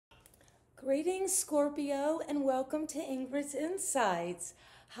Greetings, Scorpio, and welcome to Ingrid's Insights.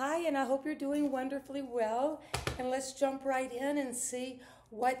 Hi, and I hope you're doing wonderfully well. And let's jump right in and see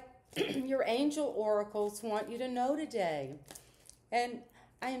what your angel oracles want you to know today. And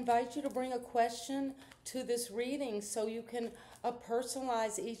I invite you to bring a question to this reading so you can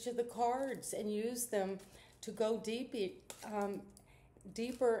personalize each of the cards and use them to go deeper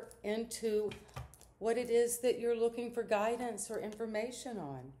into what it is that you're looking for guidance or information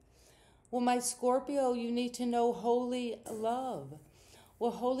on. Well, my Scorpio, you need to know holy love.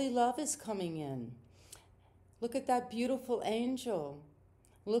 Well, holy love is coming in. Look at that beautiful angel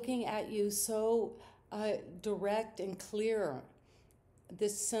looking at you so direct and clear.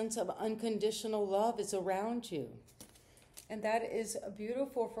 This sense of unconditional love is around you. And that is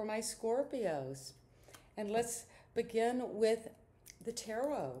beautiful for my Scorpios. And let's begin with the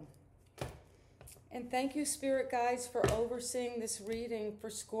tarot. And thank you, Spirit Guides, for overseeing this reading for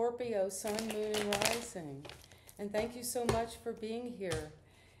Scorpio, Sun, Moon, and Rising. And thank you so much for being here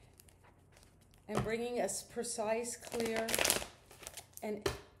and bringing us precise, clear, and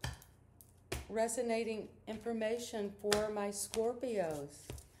resonating information for my Scorpios.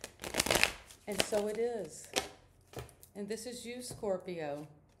 And so it is. And this is you, Scorpio,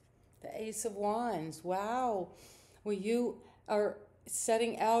 the Ace of Wands. Wow. Well, you are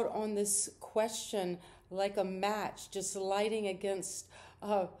setting out on this question like a match, just lighting against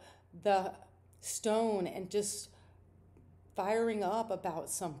the stone and just firing up about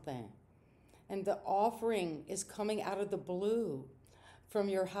something. And the offering is coming out of the blue from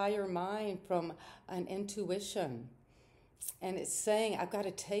your higher mind, from an intuition. And it's saying, I've got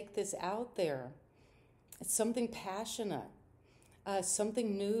to take this out there. It's something passionate,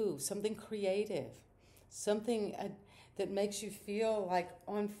 something new, something creative, something that makes you feel like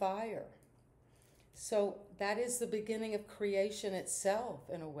on fire. So that is the beginning of creation itself,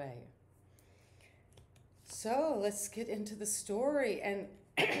 in a way. So let's get into the story. And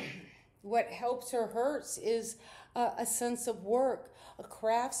what helps or hurts is a sense of work, a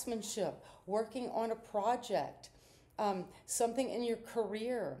craftsmanship, working on a project, something in your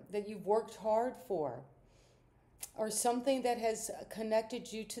career that you've worked hard for, or something that has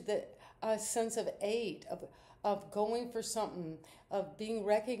connected you to the sense of eight, of going for something, of being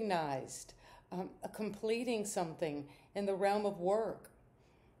recognized, completing something in the realm of work,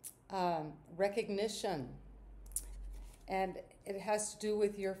 recognition. And it has to do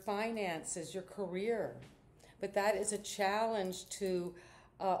with your finances, your career. But that is a challenge to,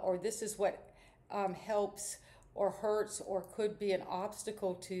 or this is what helps or hurts or could be an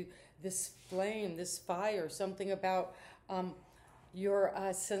obstacle to this flame, this fire, something about your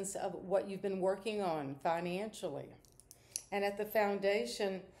sense of what you've been working on financially. And at the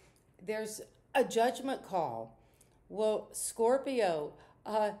foundation, there's a judgment call. Well, Scorpio,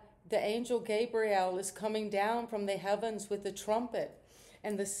 the angel Gabriel is coming down from the heavens with the trumpet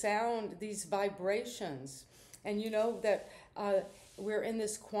and the sound, these vibrations. And you know that we're in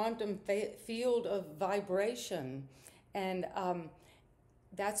this quantum field of vibration. And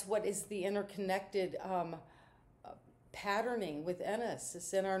that's what is the interconnected patterning within us.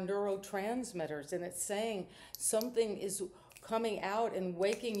 It's in our neurotransmitters, and it's saying something is coming out and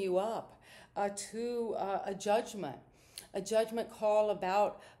waking you up to a judgment call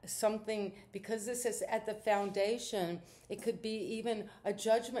about something, because this is at the foundation. It could be even a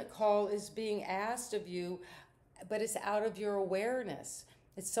judgment call is being asked of you, but it's out of your awareness.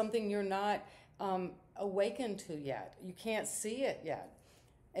 It's something you're not awakened to yet. You can't see it yet.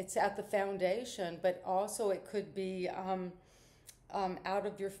 It's at the foundation, but also it could be out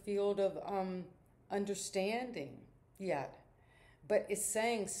of your field of understanding yet. But it's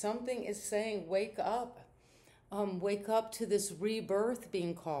saying, something is saying, wake up to this rebirth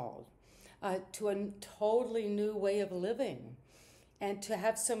being called, to a totally new way of living, and to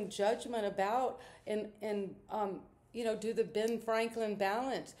have some judgment about, and do the Ben Franklin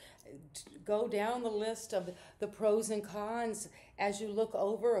balance. Go down the list of the pros and cons as you look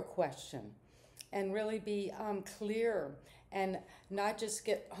over a question, and really be clear, and not just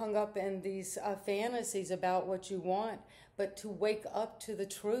get hung up in these fantasies about what you want, but to wake up to the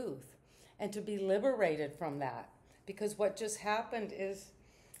truth and to be liberated from that. Because what just happened is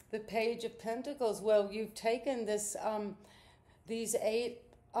the Page of Pentacles. Well, you've taken this these 8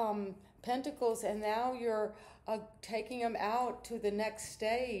 pentacles, and now you're taking them out to the next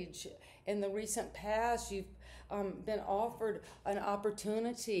stage. In the recent past, you've been offered an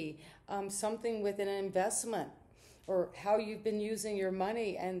opportunity, something with an investment, or how you've been using your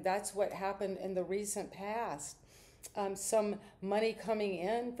money, and that's what happened in the recent past. Some money coming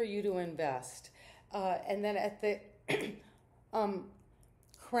in for you to invest. And then at the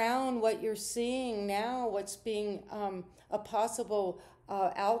crown, what you're seeing now, what's being a possible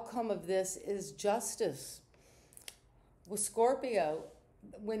outcome of this is justice. With Scorpio,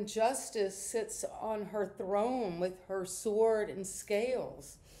 when justice sits on her throne with her sword and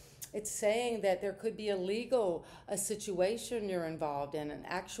scales, it's saying that there could be a situation you're involved in, an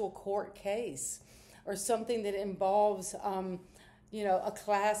actual court case, or something that involves, a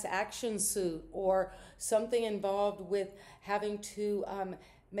class action suit, or something involved with having to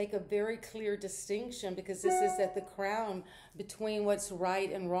make a very clear distinction, because this is at the crown, between what's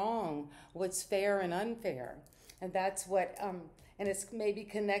right and wrong, what's fair and unfair. And that's what, and it's maybe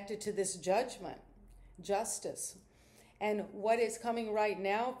connected to this judgment, justice. And what is coming right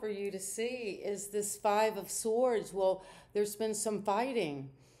now for you to see is this Five of Swords. Well, there's been some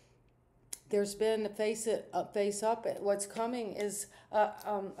fighting. There's been face up. What's coming is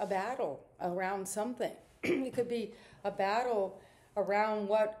a battle around something. It could be a battle around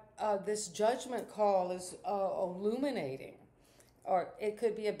what this judgment call is illuminating. Or it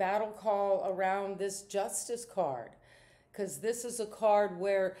could be a battle call around this justice card, because this is a card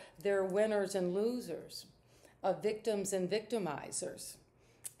where there are winners and losers, victims and victimizers.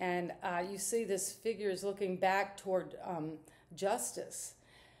 And you see this figure is looking back toward justice.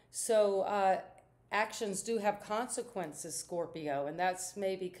 So actions do have consequences, Scorpio, and that's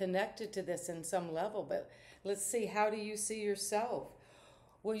maybe connected to this in some level. But let's see, how do you see yourself?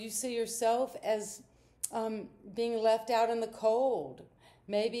 Well, you see yourself as being left out in the cold.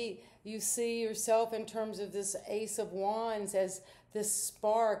 Maybe you see yourself in terms of this Ace of Wands as this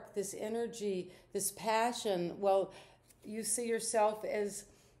spark, this energy, this passion. Well, you see yourself as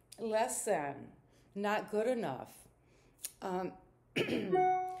less than, not good enough.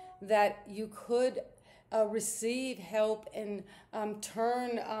 That you could receive help and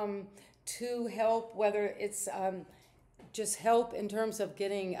turn to help, whether it's just help in terms of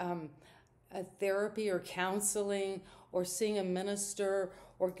getting a therapy or counseling, or seeing a minister,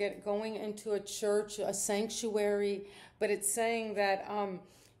 or going into a church, a sanctuary. But it's saying that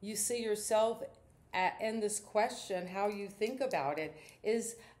you see yourself in this question, how you think about it,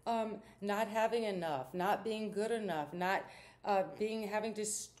 is not having enough, not being good enough, not having to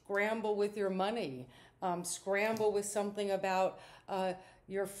scramble with your money, scramble with something about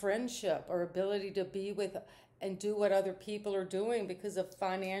your friendship or ability to be with and do what other people are doing because of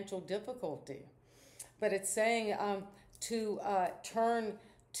financial difficulty. But it's saying to turn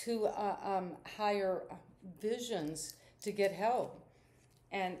to higher visions to get help.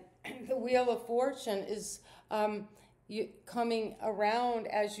 And the Wheel of Fortune is coming around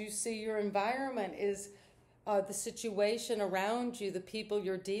as you see your environment is the situation around you, the people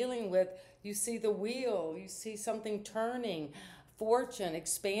you're dealing with. You see the wheel, you see something turning, fortune,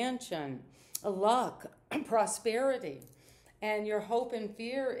 expansion, luck, prosperity. And your hope and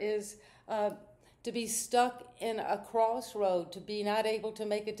fear is to be stuck in a crossroad, to be not able to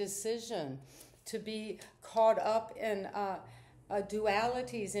make a decision, to be caught up in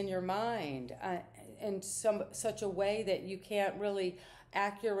dualities in your mind in such a way that you can't really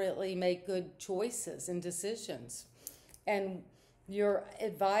accurately make good choices and decisions. And your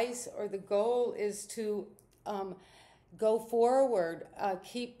advice or the goal is to go forward,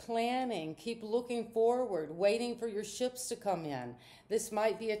 keep planning, keep looking forward, waiting for your ships to come in. This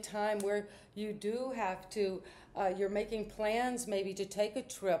might be a time where you do have to, you're making plans maybe to take a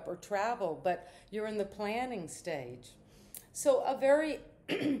trip or travel, but you're in the planning stage. So a very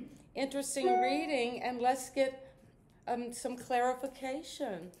interesting reading, and let's get some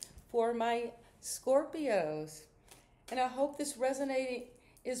clarification for my Scorpios. And I hope this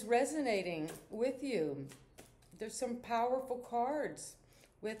is resonating with you. There's some powerful cards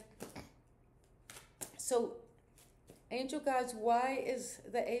with. So, angel guides, why is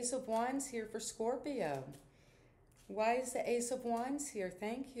the Ace of Wands here for Scorpio? Why is the Ace of Wands here?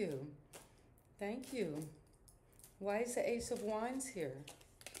 Thank you. Thank you. Why is the Ace of Wands here?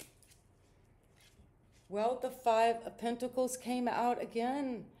 Well, the Five of Pentacles came out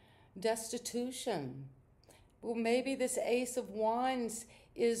again. Destitution. Well, maybe this Ace of Wands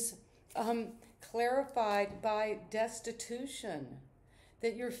is clarified by destitution.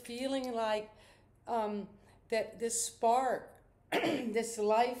 That you're feeling like that this spark, this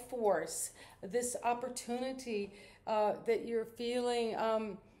life force, this opportunity, that you're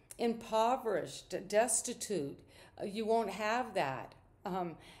feeling impoverished, destitute. You won't have that.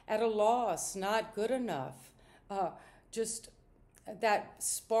 At a loss, not good enough. Just that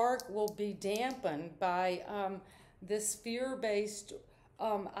spark will be dampened by this fear-based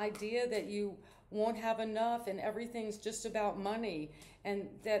idea that you won't have enough and everything's just about money, and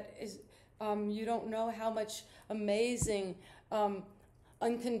that is you don't know how much amazing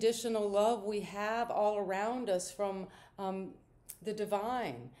unconditional love we have all around us from the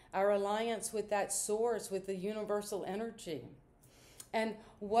divine, our alliance with that source, with the universal energy. And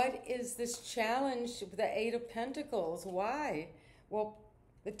what is this challenge, the Eight of Pentacles? Why? Well,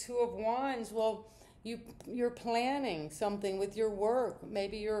 the Two of Wands, well, you're planning something with your work.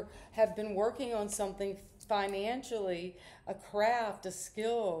 Maybe you have been working on something financially, a craft, a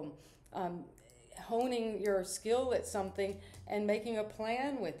skill, honing your skill at something and making a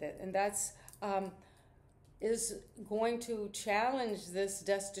plan with it. And that's is going to challenge this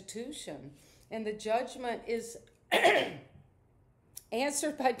destitution. And the Judgment is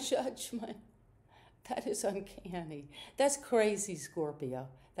answered by judgment. That is uncanny. That's crazy, Scorpio.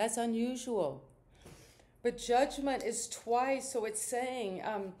 That's unusual. But judgment is twice, so it's saying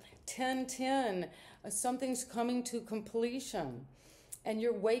 10-10, something's coming to completion. And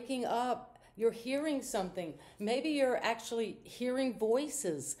you're waking up, you're hearing something. Maybe you're actually hearing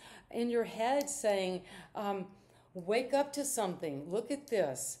voices in your head saying, wake up to something, look at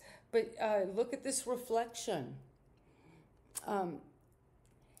this, but look at this reflection.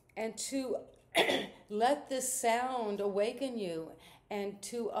 And to let this sound awaken you and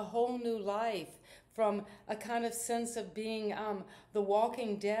to a whole new life, from a kind of sense of being the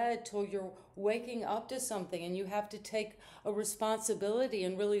walking dead till you're waking up to something, and you have to take a responsibility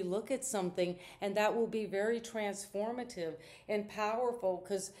and really look at something, and that will be very transformative and powerful,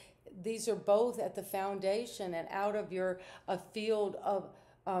 because these are both at the foundation and out of your field of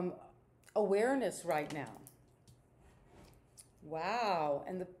awareness right now. Wow.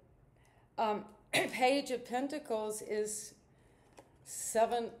 And the Page of Pentacles is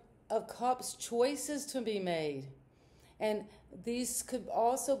Seven of Cups, choices to be made. And these could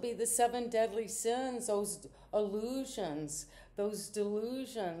also be the 7 deadly sins, those illusions, those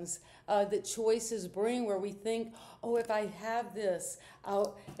delusions that choices bring, where we think, oh, if I have this,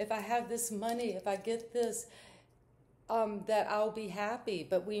 if I have this money, if I get this, that I'll be happy.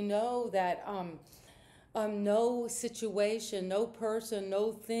 But we know that no situation, no person,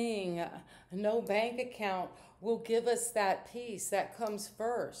 no thing, no bank account will give us that peace. That comes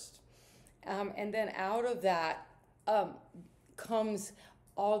first. And then out of that comes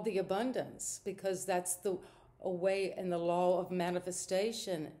all the abundance, because that's the way in the law of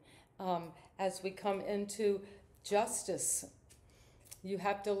manifestation. As we come into justice, you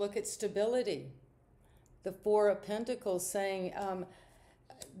have to look at stability. The Four of Pentacles saying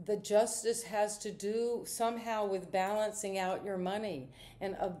the justice has to do somehow with balancing out your money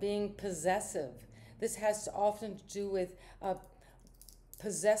and of being possessive. This has to often to do with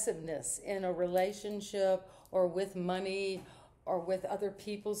possessiveness in a relationship, or with money, or with other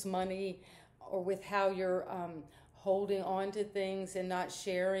people's money, or with how you're holding on to things and not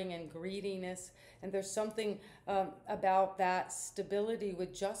sharing, and greediness. And there's something about that stability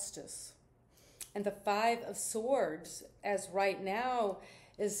with justice. And the Five of Swords, as right now,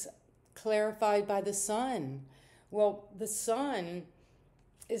 is clarified by the Sun. Well, the Sun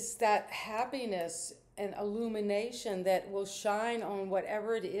is that happiness and illumination that will shine on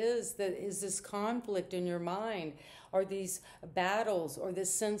whatever it is that is this conflict in your mind, or these battles, or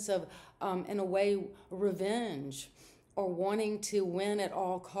this sense of, in a way, revenge, or wanting to win at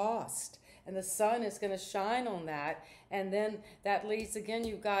all cost. And the Sun is going to shine on that. And then that leads, again,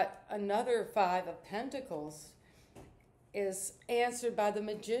 you've got another Five of Pentacles is answered by the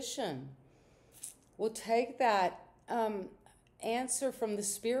Magician. We'll take that answer from the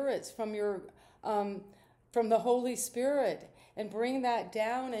spirits, from your from the Holy Spirit, and bring that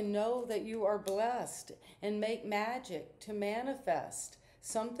down, and know that you are blessed, and make magic to manifest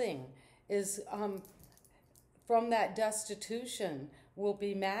something. Is from that destitution will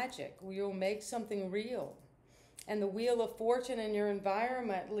be magic. You'll make something real. And the Wheel of Fortune in your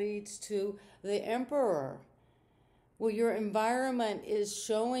environment leads to the Emperor. Well, your environment is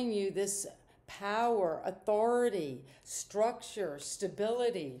showing you this power, authority, structure,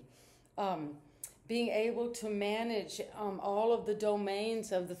 stability, being able to manage all of the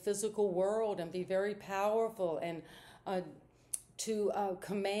domains of the physical world and be very powerful, and to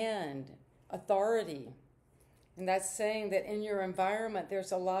command authority. And that's saying that in your environment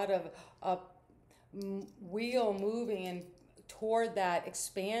there's a lot of wheel moving and toward that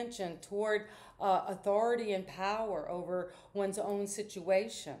expansion, toward authority and power over one's own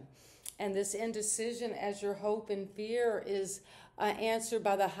situation. And this indecision as your hope and fear is answered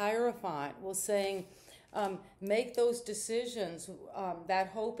by the Hierophant. Well, saying, make those decisions. That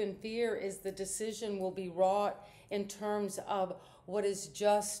hope and fear is the decision will be wrought in terms of what is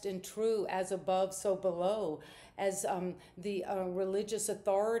just and true, as above, so below, as the religious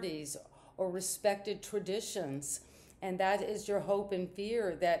authorities or respected traditions And that is your hope and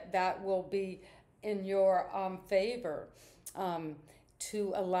fear that that will be in your favor,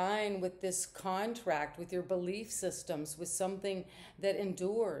 to align with this contract, with your belief systems, with something that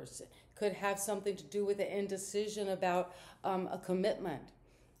endures. Could have something to do with the indecision about a commitment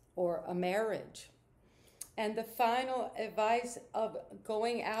or a marriage. And the final advice of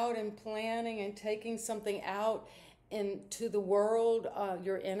going out and planning and taking something out into the world,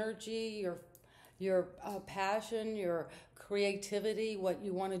 your energy, your passion, your creativity, what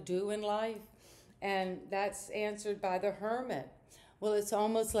you want to do in life. And that's answered by the Hermit. Well, it's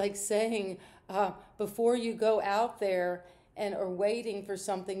almost like saying, before you go out there and are waiting for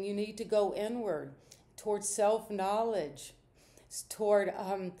something, you need to go inward toward self-knowledge, toward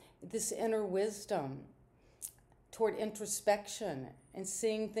this inner wisdom, toward introspection, and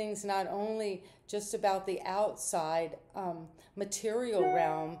seeing things not only just about the outside material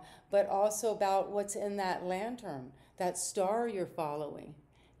realm, but also about what's in that lantern, that star you're following.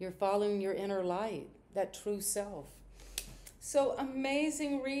 You're following your inner light, that true self. So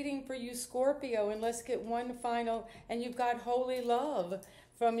amazing reading for you, Scorpio. And let's get one final, and you've got Holy Love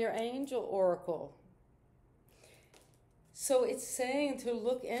from your angel oracle. So it's saying to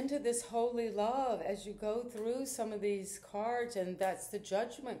look into this holy love as you go through some of these cards, and that's the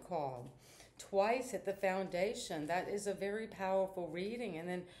Judgment call. Twice at the foundation. That is a very powerful reading. And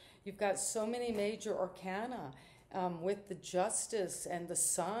then you've got so many major arcana with the Justice and the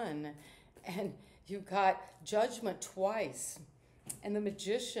Sun, and you've got Judgment twice, and the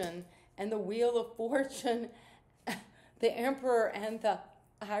Magician, and the Wheel of Fortune, the Emperor, and the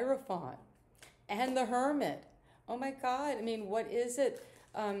Hierophant, and the Hermit. Oh my God, I mean, what is it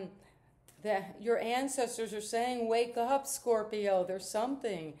that your ancestors are saying? Wake up, Scorpio. There's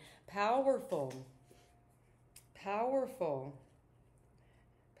something powerful, powerful,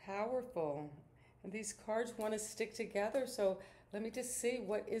 powerful. And these cards want to stick together. So let me just see,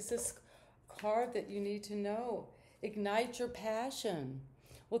 what is this card that you need to know? Ignite your passion.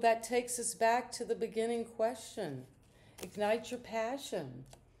 Well, that takes us back to the beginning question. Ignite your passion.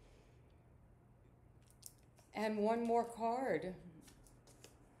 And one more card.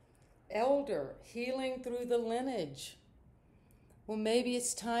 Elder, healing through the lineage. Well, maybe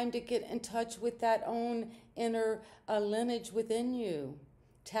it's time to get in touch with that own inner lineage within you.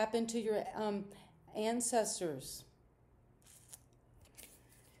 Tap into your ancestors.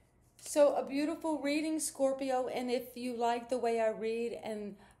 So a beautiful reading, Scorpio, and if you like the way I read,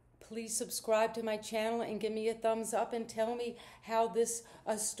 and please subscribe to my channel and give me a thumbs up and tell me how this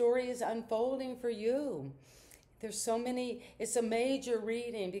story is unfolding for you. There's so many, it's a major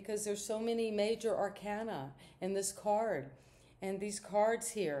reading because there's so many major arcana in this card and these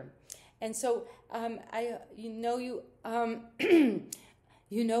cards here. And so you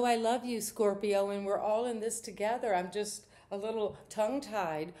know I love you, Scorpio, and we're all in this together. I'm just a little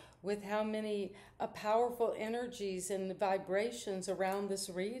tongue-tied with how many powerful energies and vibrations around this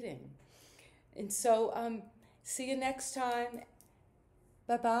reading. And so see you next time.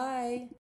 Bye-bye.